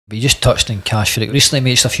But you just touched on Kash Farooq. Recently,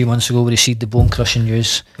 mate, just a few months ago, we received the bone-crushing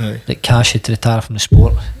news that Kash had to retire from the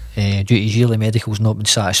sport due to his yearly medicals not being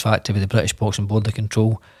satisfactory with the British Boxing Board of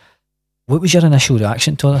Control. What was your initial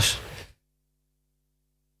reaction to this?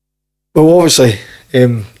 Well, obviously,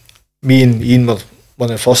 me and Ian were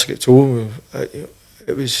one of the first to get told.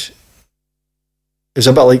 It was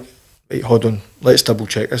a bit like, right, hold on, let's double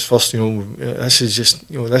check this first. This is just,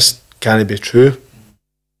 this can't be true.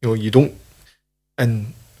 You don't,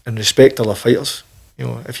 in respect to other fighters,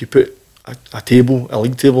 if you put a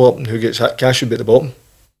league table up and who gets that, Kash would be at the bottom.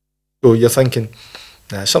 So you're thinking,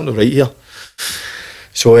 nah, something right here.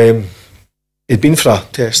 So he'd been for a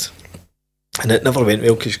test and it never went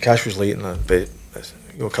well because Kash was late and that, but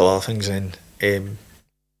a couple of other things. And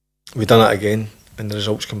we done it again and the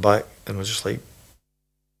results come back and we're just like,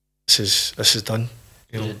 this is done.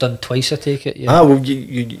 Was it done twice, I take it? Yeah. Well,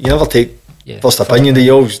 you never take first opinion,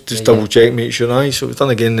 you always just double check, make sure. So we've done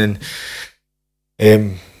again,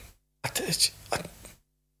 and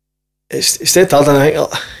it's dead hard, and I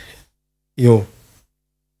think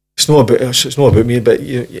it's not about me, but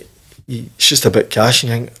it's just about Kash,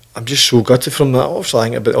 and you think, I'm just so gutted from that. Obviously, I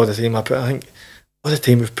think about all the time all the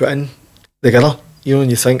time we've put in together, and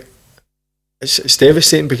you think it's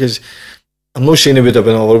devastating because I'm not saying he would have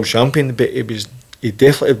been a world champion, but he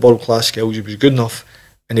definitely had world class skills. He was good enough,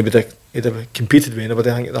 and he'd have competed with anybody,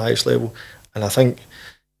 I think, at the highest level. And I think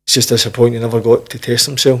it's just disappointing he never got to test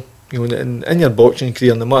himself. In your boxing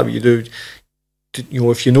career, no matter what you do,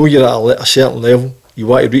 if you know you're at a certain level, you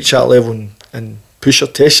want to reach that level and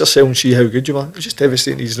test yourself and see how good you are. It's just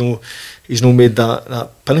devastating he's no made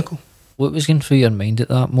that pinnacle. What was going through your mind at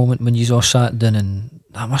that moment when you all sat down? And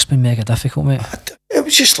that must have been mega difficult, mate. It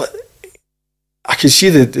was just like, I could see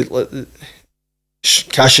the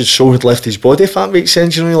Kash's soul had left his body, if that makes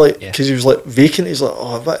sense, because he was like vacant. He's like,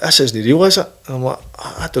 oh, this isn't real, is it? And I'm like,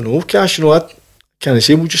 I don't know, Kash, I can't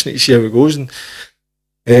say, we'll just need to see how it goes. And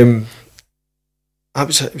it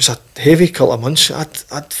was a heavy couple of months. I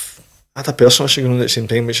had a personal issue going on at the same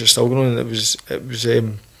time, which is still going on, and it was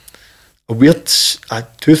a weird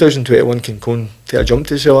 2021 can go and take a jump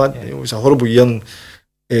to say it was a horrible year and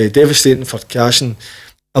devastating for Kash. And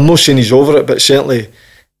I'm not saying he's over it, but certainly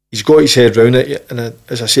he's got his head round it. And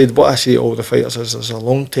as I said, what I say to all the fighters is there's a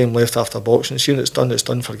long time left after boxing. As soon as it's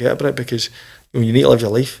done, forget about it, because you need to live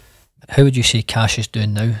your life. How would you say Kash is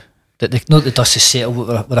doing now? Not the dust is settled,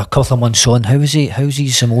 we're a couple of months on. How's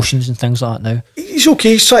his emotions and things like that now? He's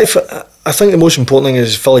okay. He's trying to, I think the most important thing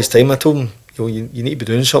is fill his time. I told him, you need to be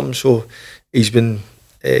doing something. So he's been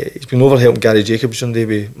over helping Gary Jacobs Sunday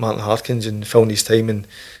with Martin Harkins and filling his time, and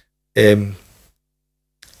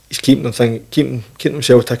he's keeping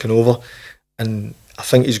himself ticking over. And I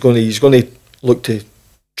think he's going to look to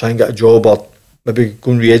try and get a job, or maybe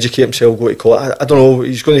go and re-educate himself, go to college. I don't know.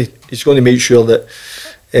 He's going to make sure that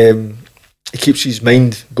he keeps his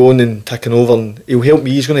mind going and ticking over, and he'll help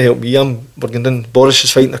me. He's going to help me. We're going down. Boris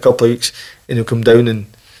is fighting in a couple of weeks, and he'll come down and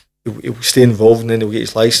he'll stay involved, and then he'll get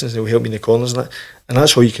his licence and he'll help me in the corners and that. And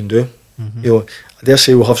that's all you can do. I dare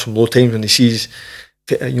say we'll have some low times when he sees,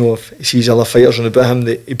 if he sees other fighters on about him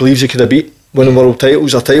that he believes he could have beat, winning world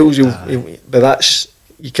titles or titles. But that's,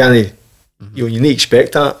 you can't. You need to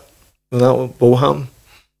expect that. When that will happen.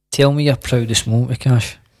 Tell me your proudest moment with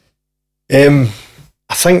Kash.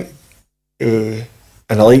 I think, and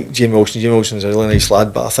I like Jamie Wilson. Jamie Wilson's a really nice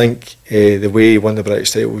lad, but I think the way he won the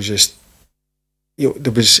British title was just,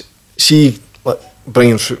 there was,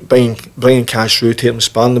 bringing Kash through to him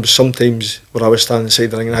sparring. There was sometimes where I was standing inside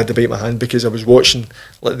the ring and I had to bite my hand because I was watching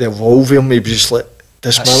like the evolve of him. He was just like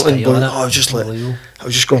dismantling. I was just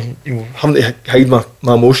going, having to hide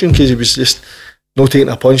my emotion because he was just not taking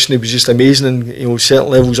a punch, and he was just amazing. And certain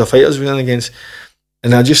levels of fighters we went against,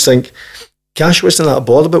 and I just think Kash wasn't that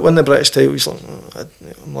bothered about winning the British title. He's like,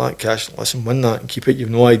 I'm like, Kash, listen, win that and keep it. You've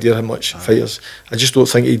no idea how much fighters. I just don't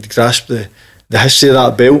think he'd grasp the history of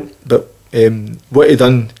that belt. But what he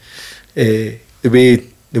done, the way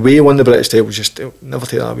he won the British title was just, never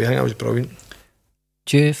take that away. I think that was brilliant.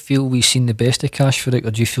 Do you feel we've seen the best of Kash Farooq,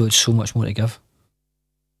 or do you feel it's so much more to give?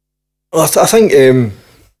 Well, I think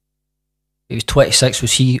he was 26.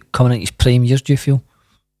 Was he coming in his prime years, do you feel,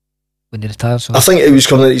 when he retired? I think he was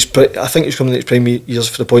coming in his prime years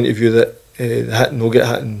for the point of view that the hit and no get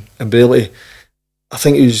hit and ability. I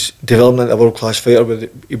think he was developing into a world class fighter, but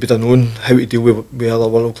he would have known how to deal with other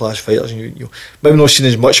world class fighters. And maybe not seen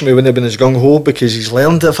as much, maybe wouldn't have been as gung ho, because he's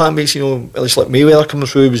learned, if that makes, at least like Mayweather coming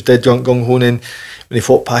through, he was dead gung ho, and then when he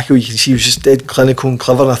fought Pacquiao, you can see he was just dead clinical and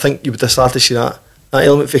clever. And I think you would have started to see that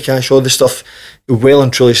element for Kash. All the stuff, he well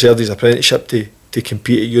and truly served his apprenticeship to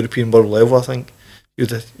compete at European world level. I think you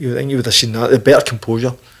would have seen that, the better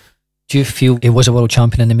composure. Do you feel he was a world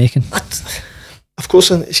champion in the making? Of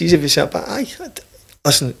course, it's easy to say, but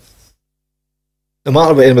listen, no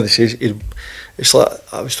matter what anybody says, it's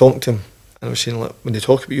like I was talking to him and I was saying, like, when they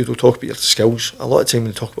talk about you, they'll talk about your skills. A lot of time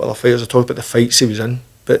when they talk about other fighters, they talk about the fights he was in,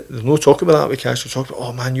 but there's no talk about that with Cash. They talk about,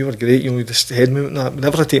 oh man, you were great, you know, this head movement and that.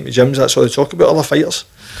 Whenever I take my gyms, that's all they talk about, other fighters.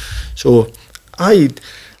 So I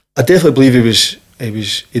definitely believe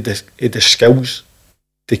he had the skills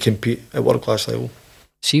to compete at world class level.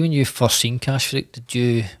 See, when you first seen Kash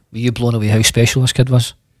Farooq, were you blown away how special this kid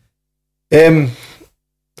was? He'll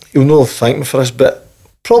not thank me for this, but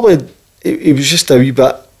probably he was just a wee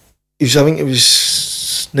bit. I think it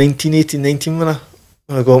was 19 when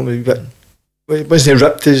I got him a wee bit. He wasn't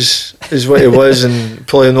ripped as what he was, and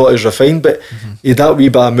probably not as refined, but he had that wee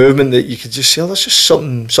bit of movement that you could just say, oh, there's just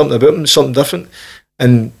something about him, something different.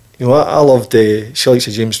 And you know, I loved she likes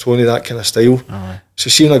the James Toney, that kind of style. So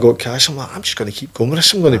seeing I got Cash, I'm like, I'm just going to keep going with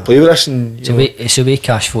this. I'm going to play with this. And it's the way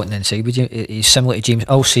Cash floating inside. Would you? He's similar to James.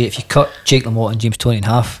 I'll say if you cut Jake LaMotta and James Toney in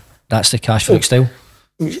half, that's the Kash Farooq style.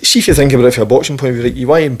 See, if you think about it from a boxing point of view, you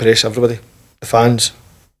want to impress everybody, the fans,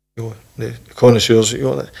 you know, the connoisseurs, you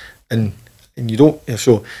know, and you don't.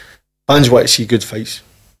 So fans want to see good fights.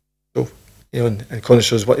 So you know, and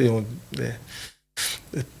connoisseurs want, you know, the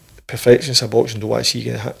perfectionists of boxing don't want to see you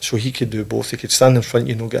get hit. So he could do both. He could stand in front of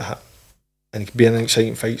you and not get hit, and it could be an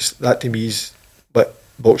exciting fights. That to me is what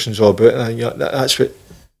boxing's all about, and that's what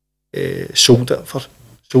sold him.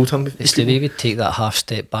 It's the way we take that half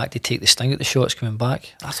step back to take the sting at the shots coming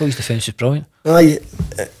back. I thought his defence was brilliant. Aye,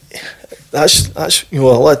 that's you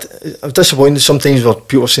know, I'm disappointed sometimes where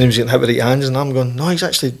people are saying he was getting hit with right hands, and I'm going, no, he's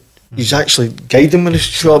actually guiding with his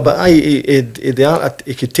shot. But he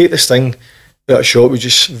could take the sting out a shot with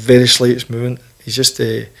just very slight movement. He's just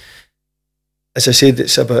as I said,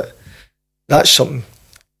 it's about, that's something.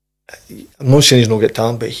 I'm not saying he's not got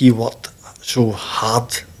talent, but he worked so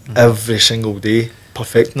hard every single day,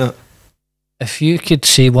 perfecting it. If you could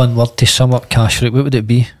say one word to sum up Kash Farooq, what would it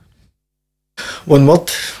be? One word?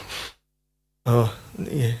 Oh,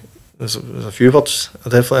 yeah, there's a few words, I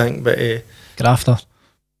definitely think, but grafter.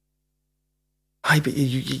 Aye, but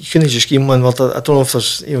you couldn't just give him one word. I don't know if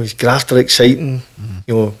there's, you know, he's grafter, exciting,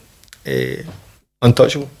 you know,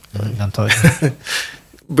 untouchable. Untouchable.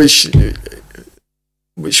 which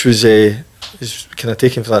was is kind of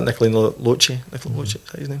taken for that Nicola Loce. Is that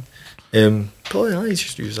his name? Probably, I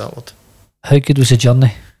just use that word. How good was the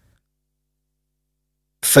journey?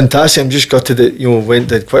 Fantastic. I'm just gutted that, you know,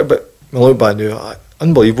 did quite a bit. I look back now,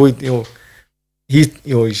 unbelievable. You know,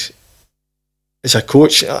 he's as a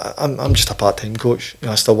coach. I'm just a part-time coach. You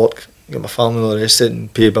know, I still work, got my family and all the rest of it,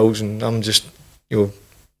 and pay bills, and I'm just, you know,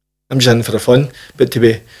 I'm just in for the fun. But to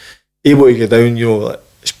be able to get down, you know, like,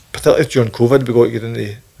 particularly during COVID, we got to get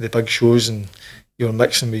into the big shows, and you were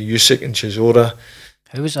mixing with Usyk and Chisora.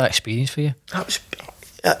 How was that experience for you? That was,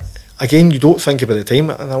 again, you don't think about the time,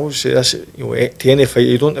 and I always say this, you know, to any fight,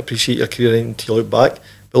 you don't appreciate your career until you look back.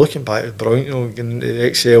 But looking back, it was brilliant, you know, getting into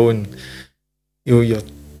the XL, and you know, you're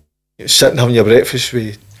sitting having your breakfast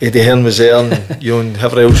with Eddie Hearn was there, and you know, and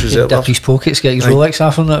whoever else was there. Dip his pockets, get his Rolex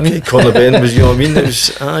off him, that I mean. Conor Ben was, you know what I mean?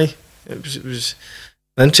 It was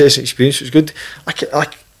an interesting experience. It was good.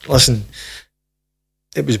 Listen,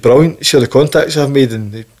 it was brilliant. See all the contacts I've made,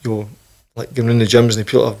 and you know, like going in the gyms and the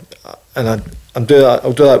people, I'm doing that.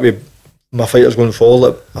 I'll do that with my fighters going forward.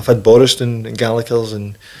 Like, I've had Boriston and Gallagher's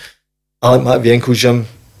and Alec Matvienko's gym,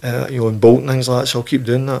 you know, in Bolton, things like that. So I'll keep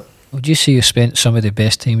doing that. Would you say you spent some of the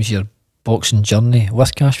best times of your boxing journey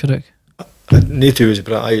with Kash Farooq? No two ways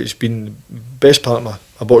about it. It's been the best part of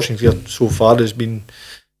my boxing career so far. Has been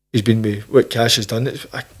with what Kash has done.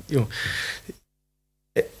 You know,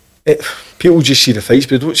 people just see the fights,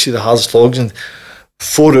 but they don't see the hard slogs and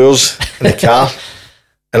 4 hours in the car.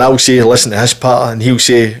 And I'll say, listen to his part, and he'll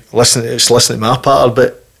say, listen to my part.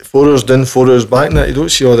 But 4 hours done, 4 hours back, and that you don't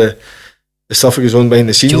see all the stuff that goes on behind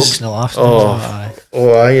the scenes. Jokes and the laughs.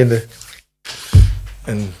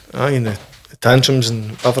 And the tantrums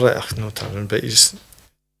and whatever. No tantrum, but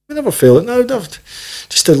we never felt it. No,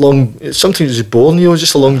 just a long. Sometimes it was boring, you know,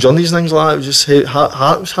 just a long journeys and things like that. It was just it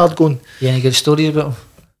was hard going. Yeah, any good stories about him?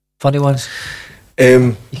 Funny ones.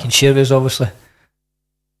 You can share with us, obviously.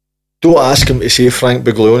 Don't ask him to say Frank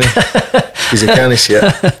Buglioni, because he can't say it.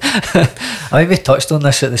 I think we touched on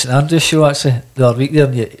this at the St Andrews show actually the other week there,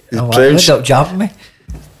 and you ended up jabbing me.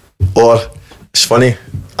 Or, it's funny,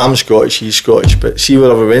 I'm Scottish, he's Scottish, but see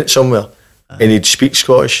wherever we went somewhere and he'd speak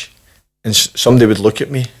Scottish and somebody would look at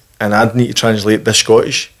me and I'd need to translate the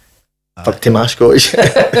Scottish back to my Scottish.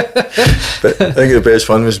 But I think the best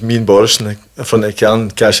one was me and Boris in front of the car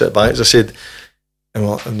and Cash at the back, as I said, and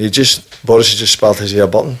Boris had just sparred his ear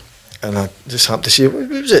button. and I just happened to say, who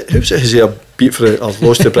was it has he beat for or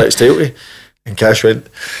lost the British title to? And Cash went,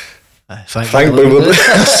 thank you.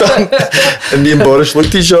 And me and Boris looked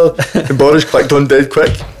at each other, and Boris clicked on dead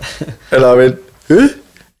quick, and I went, who?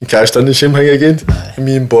 And Cash done the same thing again. And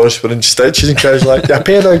me and Boris were in stitches, and Cash like, yeah,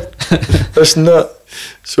 paying this and that.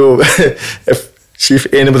 So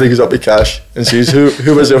if anybody goes up to Cash and says,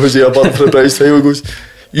 who was it who's there for the British title, he goes,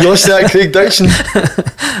 you listen to that Craig Dickson.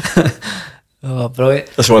 Oh, brilliant.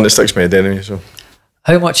 That's one that sticks my head anyway. So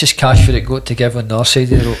how much has Cash Farooq got to give on the other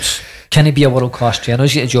side of the ropes? Can he be a world class trainer?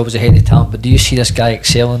 He's got a job as a head of talent, but do you see this guy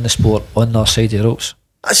excelling in the sport on the other side of the ropes?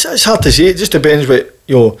 It's hard to say. It just depends what,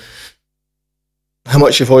 you know, how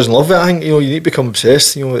much you fall in love with it. I think, you know, you need to become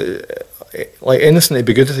obsessed. You know, like anything to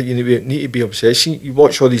be good at it, you need to be obsessed. You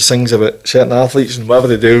watch all these things about certain athletes and whatever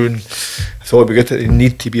they do, and I thought it'd be good at it, they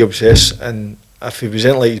need to be obsessed. And if he was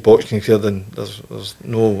anything like his boxing career, then there's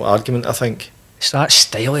no argument, I think. It's that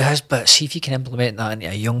style he has, but see if you can implement that into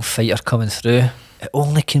a young fighter coming through, it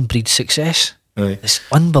only can breed success. Right. It's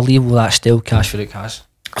unbelievable that style Cash Farooq has.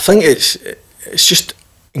 I think it's just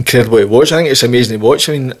incredible to watch. I think it's amazing to watch.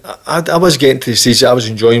 I mean, I was getting to the stage that I was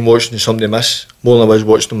enjoying watching somebody miss more than I was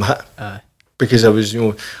watching them hit. Because I was, you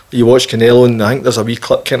know, you watch Canelo, and I think there's a wee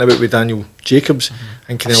clip kicking about with Daniel Jacobs,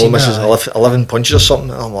 and Canelo misses 11 punches or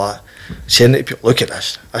something, and I'm like saying to people, look at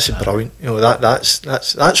this is brilliant. You know, that's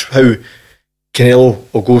how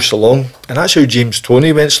Canelo will go so long, and that's how James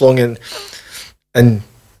Toney went so long, and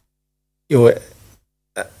you know,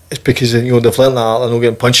 it's because, you know, they've learned that art of not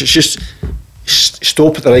getting punched. It's just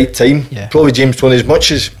stop at the right time. Probably James Toney, as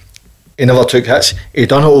much as he never took hits, he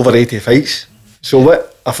done it over 80 fights. So what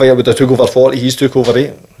a fighter would have took over 40, he's took over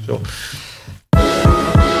 8. So